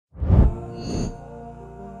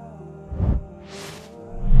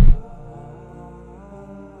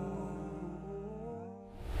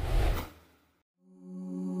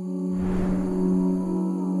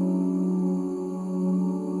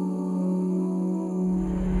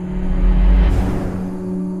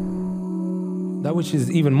That which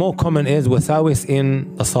is even more common is wasawis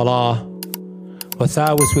in the salah,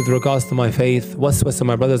 wasawis with regards to my faith. Waswasa,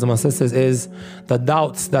 my brothers and my sisters, is the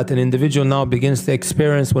doubts that an individual now begins to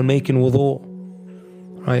experience when making wudu.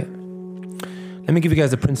 Right? Let me give you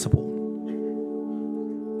guys a principle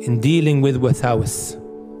in dealing with wasawis.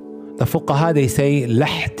 The fuqaha, they say, لا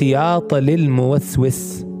احتياط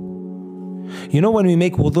للموسوس. You know, when we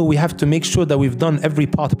make wudu, we have to make sure that we've done every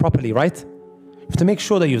part properly, right? You have to make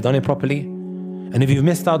sure that you've done it properly. And if you've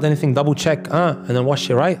missed out anything, double check, and then wash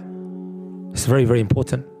it, right? It's very, very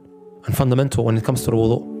important and fundamental when it comes to the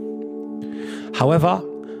wudu. However,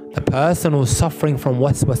 the person who's suffering from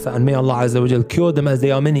waswasa, and may Allah Azza wa Jal cure them as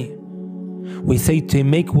they are many, we say to him,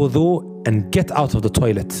 make wudu and get out of the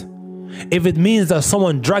toilet. If it means that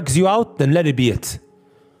someone drags you out, then let it be it.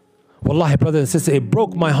 Wallahi, brothers and sisters, it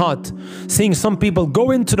broke my heart seeing some people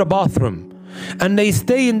go into the bathroom and they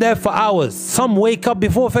stay in there for hours. Some wake up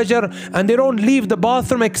before Fajr and they don't leave the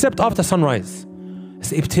bathroom except after sunrise.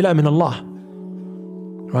 It's ibtila min Allah.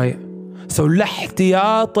 Right? So, la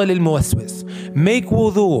ihtiyat lil muwaswis. Make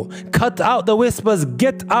wudu, cut out the whispers,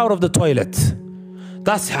 get out of the toilet.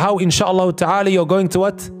 That's how, inshallah ta'ala, you're going to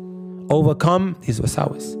what? Overcome these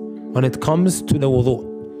wasawis when it comes to the wudu.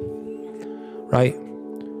 Right?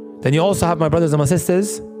 Then you also have, my brothers and my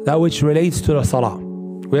sisters, that which relates to the salah.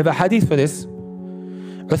 We have a hadith for this.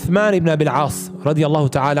 Uthman ibn Abil As radiyallahu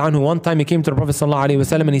ta'ala anhu, one time he came to the Prophet sallallahu alayhi wa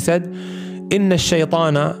sallam and he said, Inna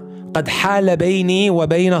ash-shaytana qad hala bayni wa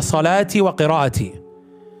bayna salati wa qira'ati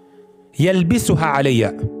yalbisuha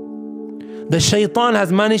alayya. The shaitan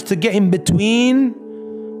has managed to get in between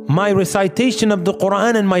my recitation of the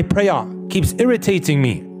Quran and my prayer. Keeps irritating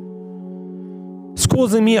me. It's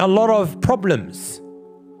causing me a lot of problems.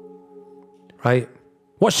 Right?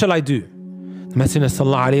 What shall I do? The Messenger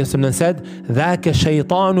sallallahu alayhi wa sallam said, ذَاكَ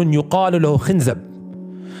شَيْطَانٌ يُقَالُ لَهُ خِنْزَبٌ.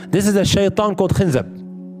 This is a shaitan called Khinzab.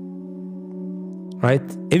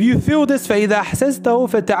 Right? If you feel this, فَإِذَا حَسَسْتَهُ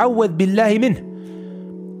فَتَعَوَّذْ بِاللَّهِ مِنْهِ.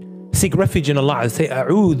 Seek refuge in Allah and say,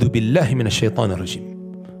 أَعُوذُ بِاللَّهِ مِنَ الشَّيْطَانِ الرَّجِيمِ.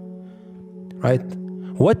 Right?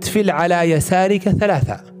 وَاتْفِلْ عَلَى يَسَارِكَ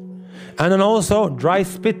ثَلَاثًا. And then also, dry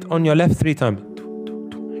spit on your left 3 times.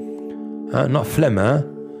 Not phlegm, not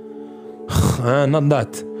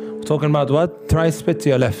that. We're talking about what? Try spit to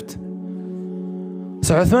your left.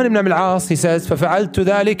 So Uthman ibn Abil As, he says, فَفَعَلْتُ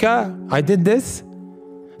ذَلِكَ. I did this.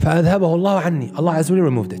 فَأَذْهَبَهُ اللَّهُ عَنِّي. Allah has really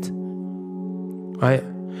removed it. Right?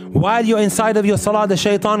 While you're inside of your salah, the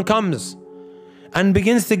shaitan comes and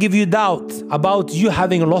begins to give you doubt about you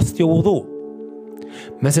having lost your wudu.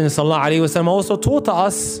 Messenger sallallahu alayhi wa sallam also taught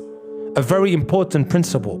us a very important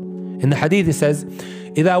principle. In the hadith he says,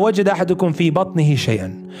 إذا وجد أحدكم في بطنه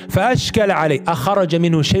شيئا فأشكل عليه أخرج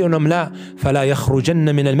منه شيء أم لا فلا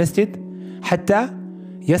يخرجن من المسجد حتى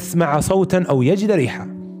يسمع صوتا أو يجد ريحا.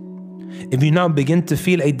 If you now begin to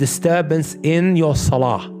feel a disturbance in your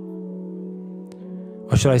salah,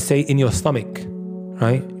 or should I say in your stomach,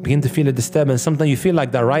 right? You begin to feel a disturbance. Sometimes you feel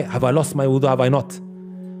like that, right? Have I lost my wudu? Have I not?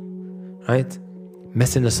 Right?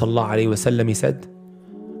 Messenger sallallahu alayhi wa sallam, he said,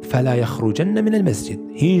 فلا يخرجن من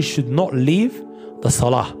المسجد. He should not leave the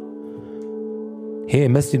salah. Here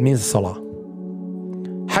masjid means salah.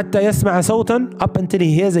 حتى يسمع صوتا, up until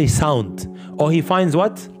he hears a sound, or he finds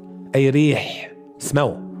what? A rih,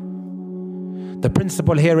 smell. The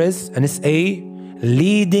principle here is, and it's a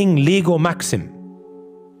leading legal maxim,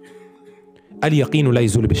 اليقين لا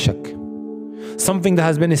يزول بالشك. Something that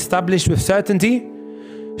has been established with certainty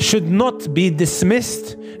should not be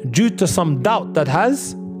dismissed due to some doubt that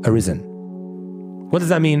has arisen. What does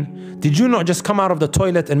that mean? Did you not just come out of the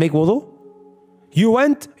toilet and make wudu? You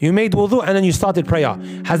went, you made wudu, and then you started prayer.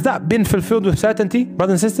 Has that been fulfilled with certainty,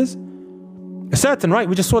 brothers and sisters? It's certain, right?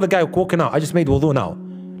 We just saw the guy walking out. I just made wudu now.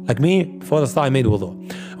 Like me, before the start, I made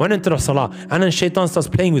wudu. I went into the salah, and then shaitan starts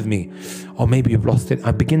playing with me. Or maybe you've lost it.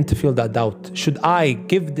 I begin to feel that doubt. Should I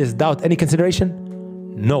give this doubt any consideration?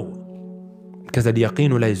 No. Because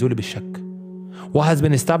al-yaqeen la yazulu bil-shak. What has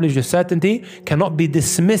been established with certainty cannot be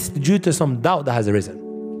dismissed due to some doubt that has arisen.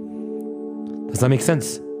 Does that make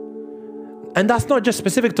sense? And that's not just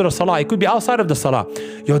specific to the salah. It could be outside of the salah.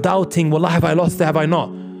 You're doubting, wallah, have I lost it, have I not?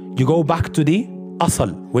 You go back to the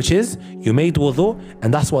asal, which is you made wudu,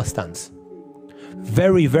 and that's what stands.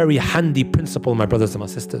 Very, very handy principle, my brothers and my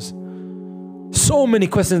sisters. So many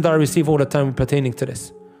questions that I receive all the time pertaining to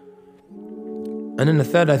this. And then the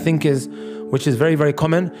third, I think, is, which is very, very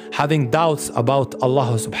common, having doubts about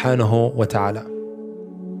Allah subhanahu wa ta'ala.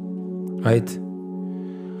 Right?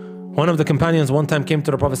 One of the companions one time came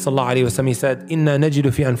to the Prophet sallallahu alaihi wasallam. He said, "Inna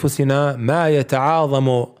najidu fi anfusina ma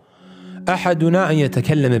yata'adhamu ahaduna an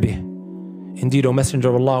yatakallama bih." Indeed, O Messenger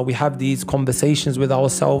of Allah, we have these conversations with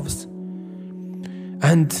ourselves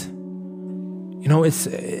And you know,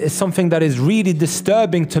 it's something that is really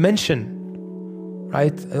disturbing to mention,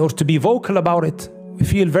 right? Or to be vocal about it. We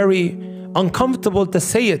feel very uncomfortable to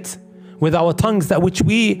say it with our tongues, that which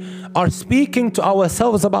we are speaking to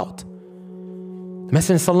ourselves about. The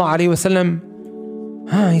Messenger sallallahu alaihi wasallam,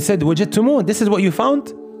 he said, "Wajadtumu, this is what you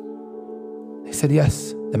found?" He said,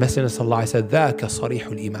 "Yes." The Messenger sallallahu alaihi wasallam said, "Dhaka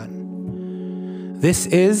sarihul iman." This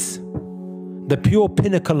is the pure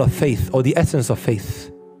pinnacle of faith, or the essence of faith.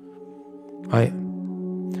 Right?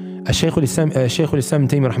 Shaykh al-Islam Ibn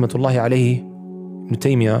Taymiyyah rahmatullahi alayhi, Ibn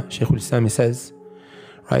Taymiyyah, Shaykh al-Islam, says,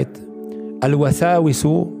 right?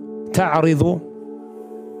 Al-wasawisu تعرض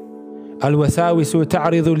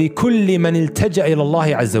لكل من التجأ إلى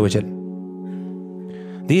الله عز وجل.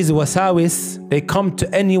 These wasawis, they come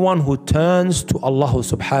to anyone who turns to Allah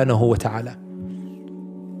subhanahu wa ta'ala.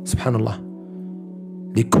 Subhanallah.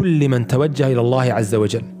 لكل من توجه إلى الله عز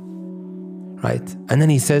وجل. Right? And then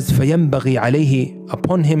he says, فينبغي عليه,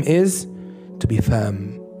 upon him is to be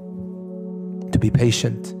firm, to be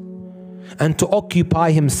patient, and to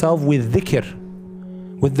occupy himself with dhikr,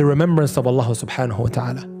 with the remembrance of Allah subhanahu wa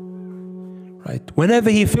ta'ala. Right?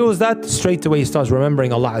 Whenever he feels that, straight away he starts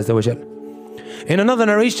remembering Allah Azza wa Jal. In another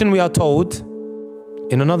narration we are told,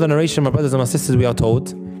 my brothers and my sisters, we are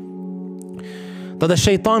told that the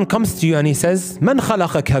shaitan comes to you and he says, "Man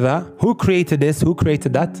khalaqa kadha?" Who created this? Who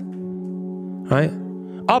created that? Right?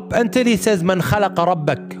 Up until he says, "Man khalaqa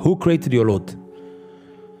rabbak?" Who created your Lord?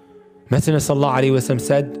 Messenger sallallahu alaihi wasallam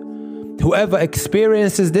said, whoever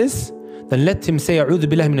experiences this, then let him say, "A'udhu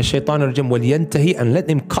billahi minash shaitanir rajim," wal-yantahi, and let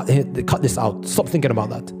him cut this out. Stop thinking about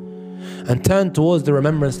that. And turn towards the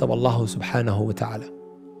remembrance of Allah subhanahu wa ta'ala.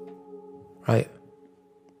 Right?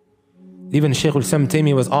 Even Shaykh al-Islam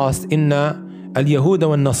Taymi was asked, Inna al-Yahuda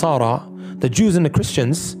wal-Nasara, the Jews and the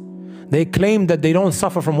Christians, they claim that they don't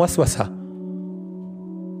suffer from waswasa.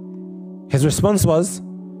 His response was,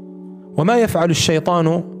 وَمَا يَفْعَلُ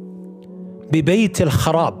الشَّيْطَانُ بِبَيْتِ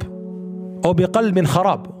الْخَرَابِ أو بِقَلْبٍ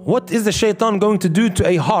خَرَابٍ. What is the shaitan going to do to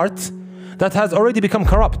a heart that has already become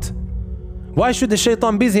corrupt? Why should the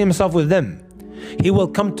shaitan busy himself with them? He will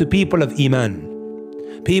come to people of iman,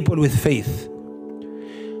 people with faith,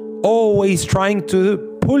 always trying to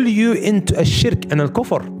pull you into a shirk and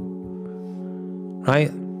al-kufr.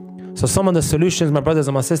 Right? So some of the solutions, my brothers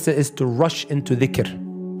and my sisters, is to rush into dhikr,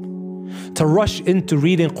 to rush into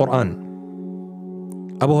reading Quran.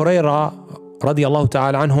 Abu Hurairah radiyallahu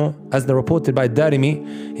ta'ala anhu, as reported by Darimi,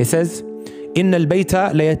 he says, "Inna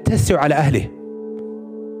al-bayta la yattasi'u ala ahlihi."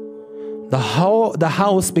 The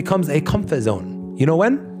house becomes a comfort zone. You know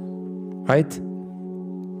when? Right?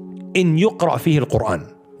 In yuqra fihi al-Quran.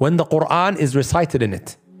 When the Quran is recited in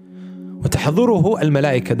it. وَتَحْضُرُهُ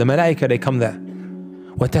الْمَلَائِكَةِ. The malaika, they come there.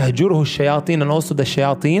 وَتَهْجُرُهُ الشَّيَاطِينَ. And also the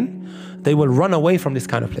shayateen, they will run away from this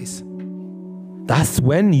kind of place. That's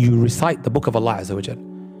when you recite the book of Allah Azza wa Jal.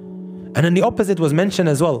 And then the opposite was mentioned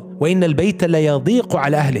as well. وَإِنَّ الْبَيْتَ لَيَضِيقُ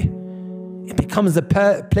عَلَى أَهْلِهِ. It becomes a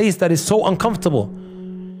place that is so uncomfortable.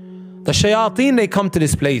 The shayateen, they come to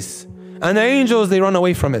this place. And the angels, they run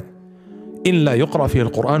away from it. إِلَّا يُقْرَأ فِيهِ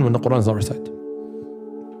الْقُرْآنِ. When the Quran is not recited.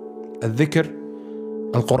 Al-dhikr,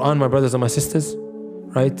 Al-Quran, my brothers and my sisters.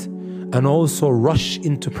 Right? And also rush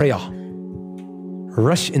into prayer.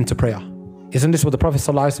 Rush into prayer. Isn't this what the Prophet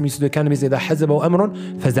ﷺ used to do? Can we say that حَزَبَهُ أَمْرٌ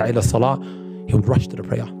فَزَعَ إِلَى الصَّلَاةِ. He would rush to the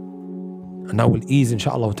prayer. And that will ease,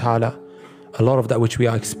 inshaAllah ta'ala, a lot of that which we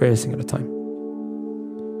are experiencing at the time.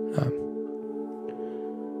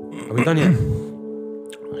 Are we done yet?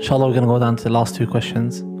 Inshallah, we're going to go down to the last two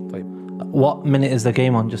questions. What minute is the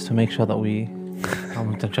game on, just to make sure that we... I'm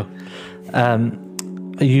going to joke.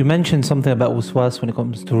 You mentioned something about waswas when it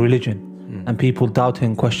comes to religion, and people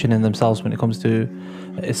doubting, questioning themselves when it comes to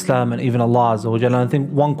Islam and even Allah Azza wa Jalla. And I think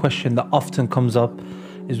one question that often comes up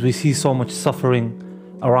is we see so much suffering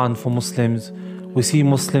around for Muslims. We see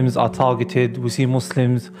Muslims are targeted. We see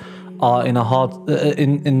Muslims are in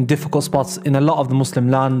in difficult spots in a lot of the Muslim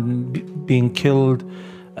land, being killed,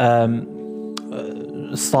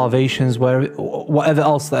 starvations, whatever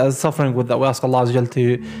else that is suffering with that. We ask Allah Azza wa Jalla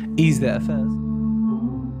to ease their affairs.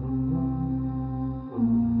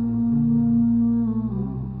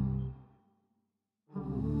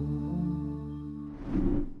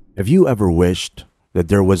 Have you ever wished that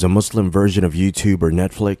there was a Muslim version of YouTube or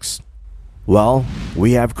Netflix? Well,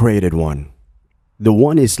 we have created one. The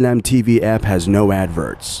One Islam TV app has no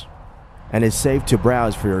adverts and is safe to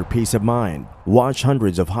browse for your peace of mind. Watch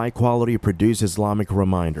hundreds of high-quality produced Islamic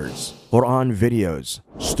reminders, Quran videos,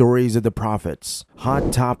 stories of the prophets,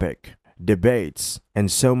 hot topic, debates,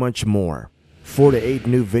 and so much more. 4 to 8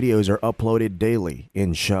 new videos are uploaded daily,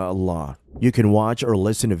 inshallah. You can watch or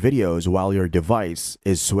listen to videos while your device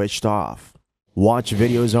is switched off, watch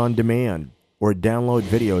videos on demand, or download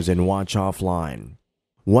videos and watch offline.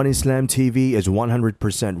 One Islam TV is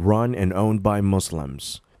 100% run and owned by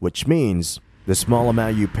Muslims, which means the small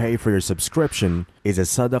amount you pay for your subscription is a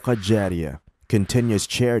sadaqah jariyah, continuous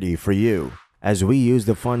charity for you, as we use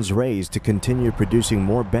the funds raised to continue producing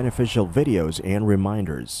more beneficial videos and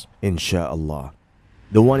reminders, insha'Allah.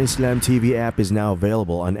 The One Islam TV app is now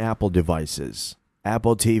available on Apple devices,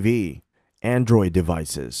 Apple TV, Android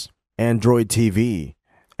devices, Android TV,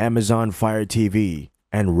 Amazon Fire TV,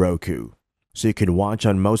 and Roku, so you can watch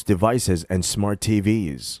on most devices and smart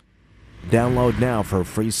TVs. Download now for a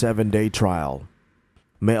free 7-day trial.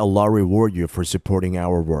 May Allah reward you for supporting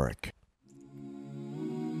our work.